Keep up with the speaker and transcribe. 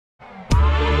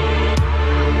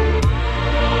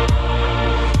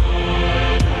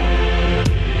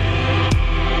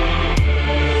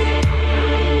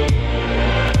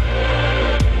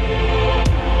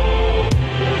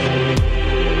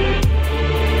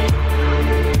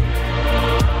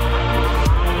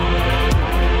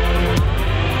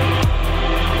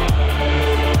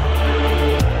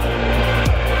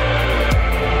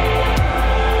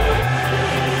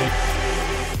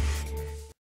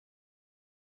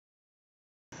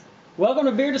Welcome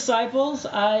to Beer Disciples.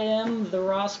 I am the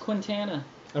Ross Quintana.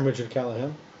 I'm Richard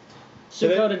Callahan.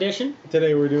 Sukkot edition.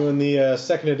 Today we're doing the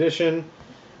second edition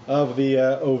of the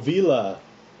Ovila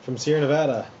from Sierra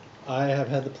Nevada. I have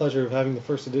had the pleasure of having the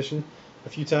first edition a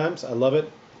few times. I love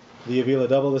it. The Ovila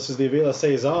Double. This is the Ovila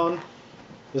Saison.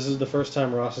 This is the first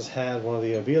time Ross has had one of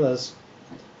the Ovilas.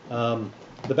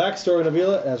 The backstory in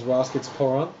Ovila, as Ross gets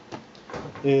pour on,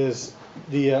 is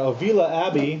the Ovila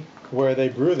Abbey, where they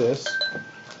brew this,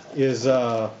 is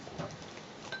they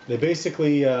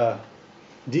basically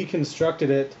deconstructed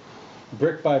it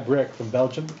brick by brick from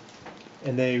Belgium,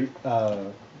 and they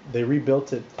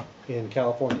rebuilt it in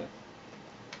California.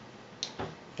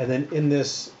 And then in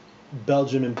this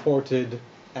Belgium imported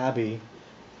abbey,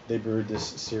 they brewed this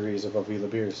series of Ovila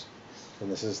beers,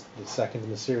 and this is the second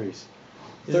in the series.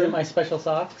 Is it my special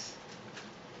socks?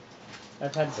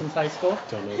 I've had since high school.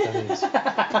 Don't know what that means.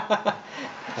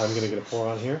 I'm gonna get a pour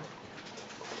on here.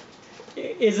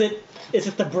 Is it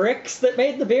the bricks that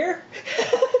made the beer?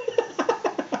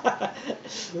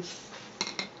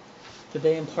 Did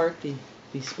they impart the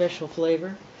special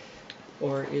flavor,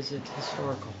 or is it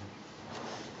historical?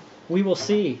 We will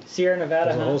see. Sierra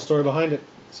Nevada. There's a whole story behind it.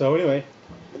 So anyway,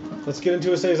 let's get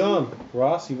into a saison.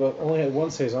 Ross, you've only had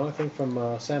one saison, I think,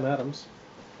 from Sam Adams.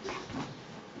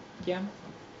 Yeah.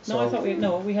 No, I thought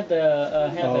we had the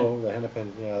hennepin. Oh, the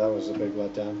hennepin. Yeah, that was a big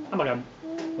letdown. Oh my god.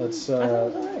 Let's. I thought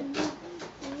it was alright.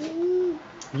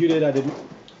 You did, I didn't.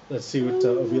 Let's see what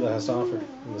Ovila has to offer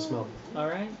in the smell. All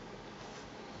right.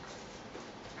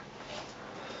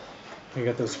 You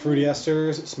got those fruity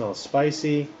esters. It smells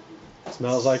spicy. It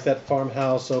smells like that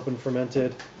farmhouse open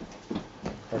fermented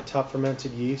or top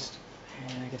fermented yeast.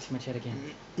 Man, I get too much yet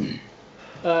again.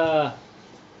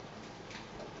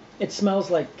 It smells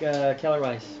like Keller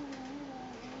Weiss.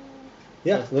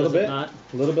 Yeah, a little bit. Not?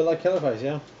 A little bit like Keller Weiss,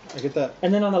 yeah. I get that.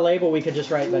 And then on the label, we could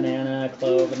just write banana,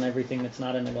 clove, and everything that's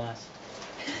not in the glass.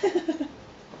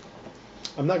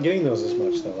 I'm not getting those as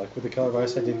much though. Like with the Keller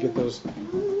Weiss, I did get those.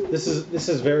 This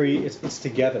is very. It's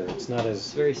together. It's not as.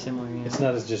 It's very similar. Yeah. It's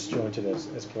not as disjointed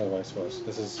as Keller Weiss was.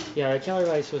 This is. Yeah, Keller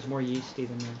Weiss was more yeasty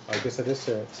than this. I guess it is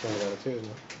Sierra Nevada too, isn't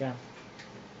it? Yeah.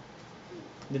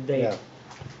 Did they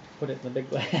put it in the big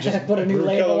glass? Just put a new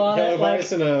label on Keller it,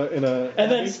 Weiss in a. And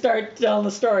then start telling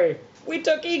the story. We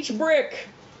took each brick.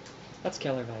 That's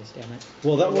Keller Weiss, damn it.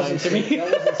 Well, that wasn't something.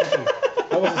 That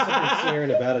wasn't something Sierra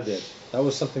Nevada did. That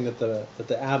was something that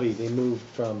the Abbey, they moved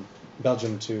from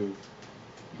Belgium to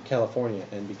California,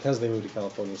 and because they moved to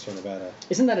California, Sierra Nevada.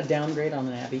 Isn't that a downgrade on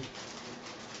an Abbey?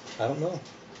 I don't know.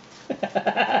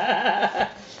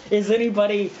 Is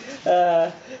anybody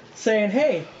saying,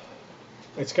 hey?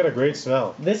 It's got a great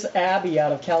smell. This Abbey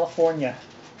out of California.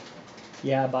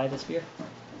 Yeah, buy this beer.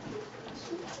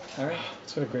 All right.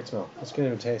 It's got a great smell. Let's get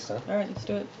into a taste, huh? All right, let's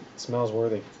do it. It smells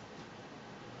worthy.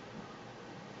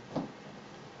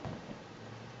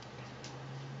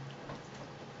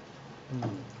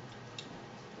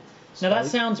 Now that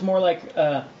sounds more like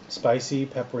spicy,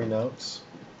 peppery notes.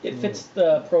 It fits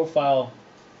the profile.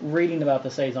 Reading about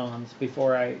the saisons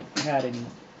before I had any.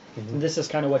 This is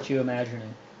kind of what you imagine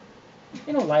it.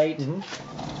 You know, light,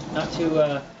 not too.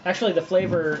 Actually, the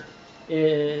flavor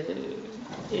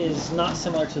is not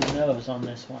similar to the nose on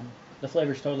this one. The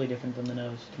flavor's totally different than the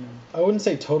nose to me. I wouldn't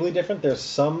say totally different. There are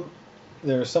some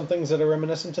things that are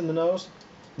reminiscent in the nose.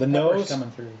 The Pepper's nose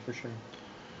coming through for sure.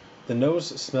 The nose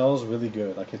smells really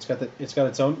good. Like it's got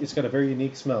a very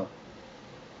unique smell.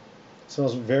 It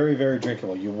smells very, very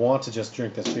drinkable. You want to just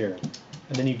drink this beer.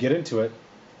 And then you get into it,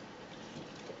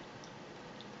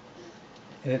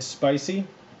 and it's spicy,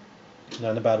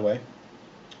 not in a bad way.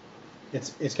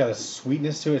 It's got a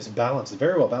sweetness to it. It's balanced. It's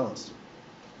very well balanced.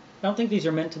 I don't think these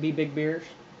are meant to be big beers.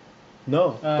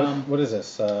 No. What is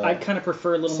this? I'd kind of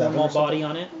prefer a little more malt body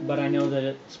on it, but I know that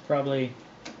it's probably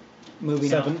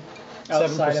moving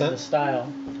outside of the style.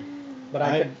 But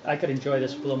I could enjoy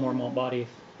this with a little more malt body.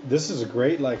 This is a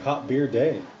great hot beer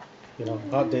day,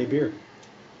 hot day beer.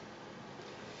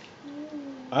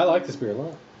 I like this beer a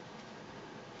lot.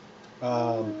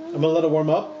 I'm gonna let it warm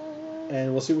up,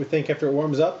 and we'll see what we think after it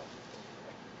warms up.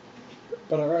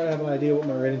 But I already have an idea what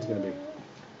my rating's gonna be.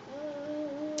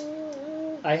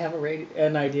 I have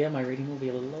an idea. My rating will be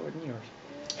a little lower than yours.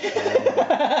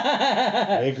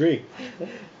 I agree.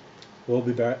 We'll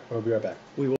be back. We'll be right back.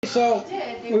 We will. So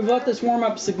we've let this warm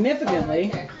up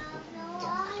significantly. I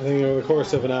think over the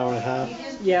course of an hour and a half.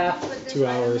 Yeah. 2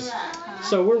 hours.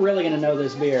 So we're really gonna know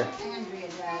this beer.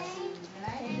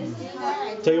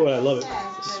 Tell you what, I love it.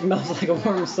 It smells like a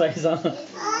warm saison.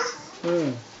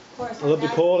 I love it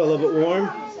cold. I love it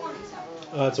warm.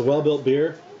 It's a well-built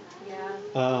beer.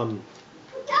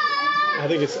 I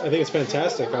think it's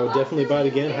fantastic. I would definitely buy it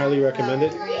again. Highly recommend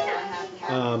it.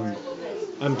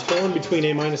 I'm torn between A-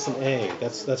 and A.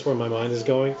 That's where my mind is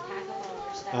going.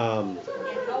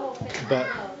 But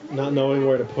not knowing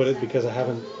where to put it because I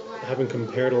haven't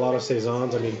compared a lot of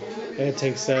saisons. I mean, I had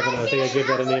Tank 7. I think I give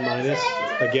that an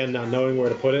A-. Again, not knowing where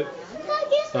to put it.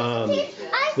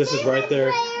 This is right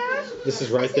there. This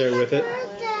is right there with it.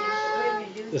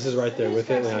 This is right there with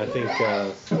it, and I think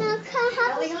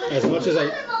as much as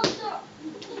I...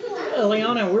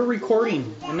 Eliana, we're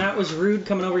recording, and that was rude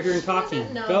coming over here and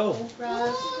talking. Go.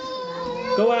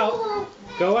 Go out.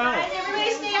 Go out. Guys,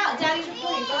 everybody stay out. Daddy's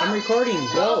recording. Go I'm recording.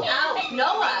 Go. out.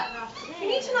 Noah, you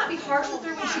need to not be harsh with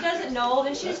her when she doesn't know,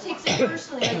 then she just takes it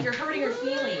personally, like you're hurting her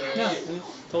feelings. Yeah, I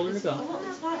told her to go. Well,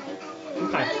 it's not.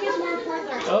 Okay. Nothing is more important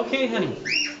than our Okay, honey.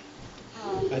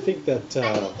 I think that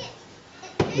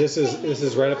this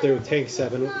is right up there with Tank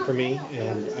 7 for me,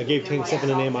 and I gave Tank 7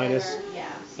 an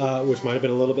A-, which might have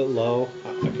been a little bit low.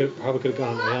 I probably could have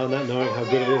gone an A on that, knowing how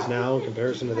good it is now in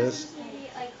comparison to this.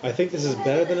 I think this is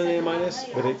better than an A-,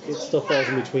 but it still falls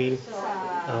in between.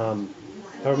 However,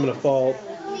 I'm going to fall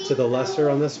to the lesser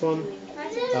on this one,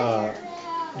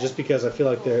 just because I feel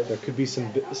like there could be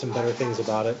some better things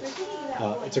about it.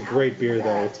 It's a great beer,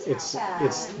 though. It's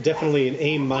definitely an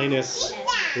A-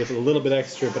 with a little bit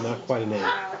extra, but not quite an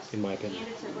A, in my opinion.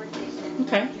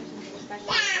 Okay.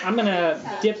 I'm going to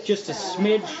dip just a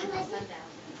smidge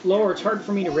lower. It's hard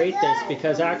for me to rate this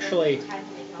because actually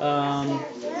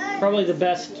probably the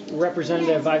best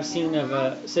representative I've seen of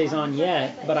a Saison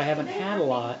yet, but I haven't had a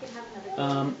lot.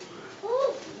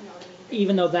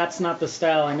 Even though that's not the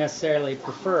style I necessarily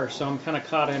prefer, so I'm kind of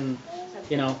caught in,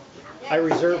 I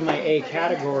reserve my A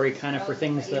category kind of for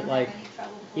things that, like,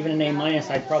 even an A-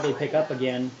 I'd probably pick up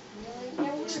again.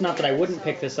 It's not that I wouldn't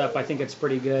pick this up, I think it's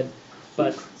pretty good,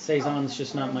 but Saison's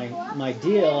just not my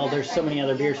deal. There's so many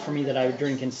other beers for me that I would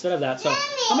drink instead of that, so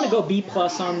I'm going to go B+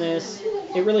 on this.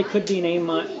 It really could be an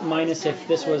A- if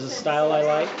this was a style I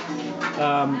like.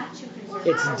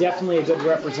 It's definitely a good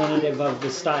representative of the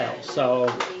style, so...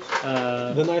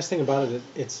 the nice thing about it,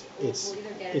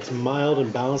 it's mild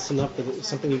and balanced enough that it's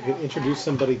something you could introduce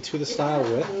somebody to the style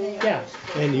with. Yeah.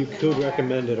 And you could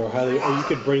recommend it, or you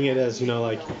could bring it as,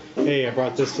 like, hey, I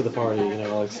brought this to the party,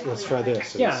 let's try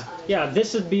this. Yeah,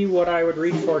 this would be what I would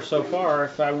reach for so far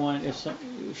if I want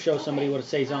show somebody what a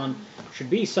Saison should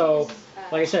be. So,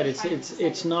 like I said,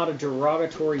 it's not a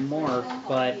derogatory mark,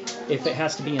 but if it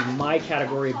has to be in my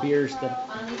category of beers that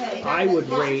I would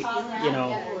rate,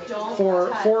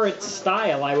 for its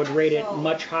style, I would rate it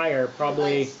much higher,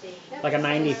 probably like a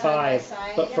 95.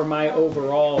 But for my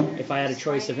overall, if I had a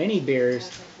choice of any beers,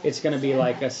 it's going to be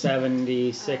like a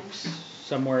 76,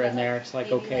 somewhere in there. It's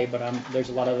like, okay, but there's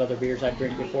a lot of other beers I'd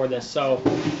drink before this. So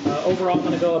overall, I'm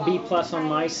going to go a B+ on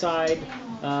my side.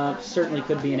 Certainly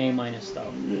could be an A-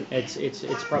 though.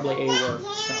 It's probably A work.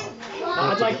 So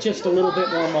I'd like just a little bit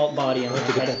more malt body in I'd like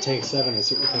to there. get that Tank 7 and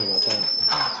see what you think about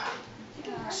that.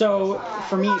 So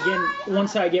for me, again,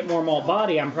 once I get more malt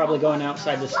body, I'm probably going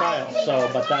outside the style. So,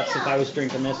 but that's if I was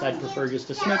drinking this, I'd prefer just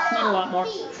a smidge, not a lot more,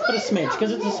 but a smidge,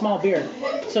 because it's a small beer,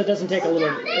 so it doesn't take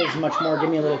as much more. Give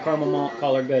me a little caramel malt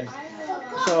color, good.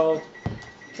 So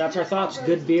that's our thoughts.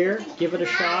 Good beer. Give it a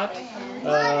shot.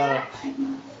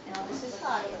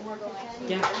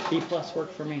 Yeah, B+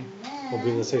 worked for me. We'll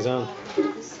be in the Saison.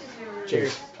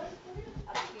 Cheers.